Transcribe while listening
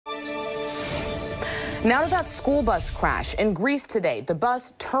Now to that school bus crash in Greece today. The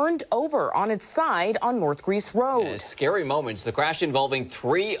bus turned over on its side on North Greece Road. Yeah, scary moments. The crash involving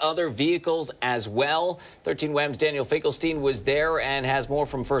 3 other vehicles as well. 13 WHAM's Daniel Finkelstein was there and has more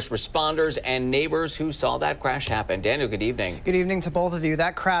from first responders and neighbors who saw that crash happen. Daniel, good evening. Good evening to both of you.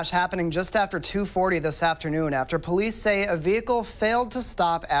 That crash happening just after 2:40 this afternoon after police say a vehicle failed to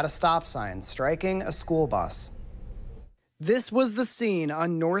stop at a stop sign, striking a school bus. This was the scene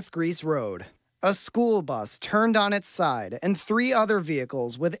on North Greece Road. A school bus turned on its side and 3 other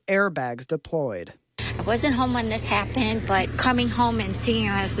vehicles with airbags deployed. I wasn't home when this happened, but coming home and seeing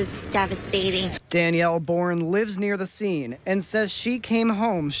this, it's devastating. Danielle Bourne lives near the scene and says she came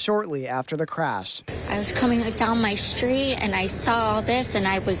home shortly after the crash. I was coming down my street and I saw all this and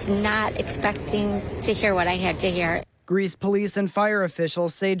I was not expecting to hear what I had to hear. Greece police and fire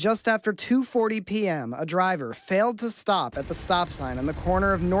officials say just after 2:40 p.m., a driver failed to stop at the stop sign on the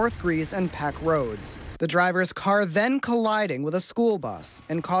corner of North Greece and Peck Roads. The driver's car then colliding with a school bus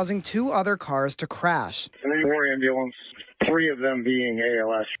and causing 2 other cars to crash. 4 ambulance, 3 of them being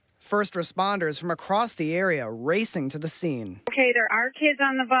ALS. First responders from across the area racing to the scene. Okay, there are kids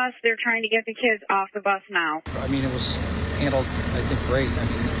on the bus. They're trying to get the kids off the bus now. I mean, it was handled, I think, great. I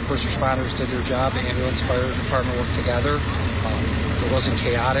mean, first responders did their job. The ambulance, fire department worked together. It wasn't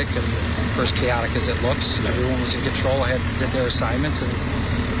chaotic. I mean, first chaotic as it looks. Everyone was in control, did their assignments, and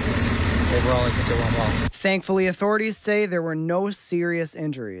overall, I think it went well. Thankfully, authorities say there were no serious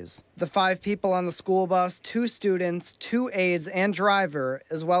injuries. The 5 people on the school bus, 2 students, 2 aides, and driver,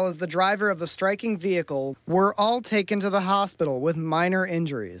 as well as the driver of the striking vehicle, were all taken to the hospital with minor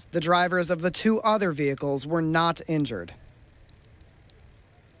injuries. The drivers of the 2 other vehicles were not injured.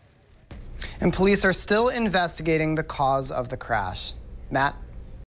 And police are still investigating the cause of the crash. Matt?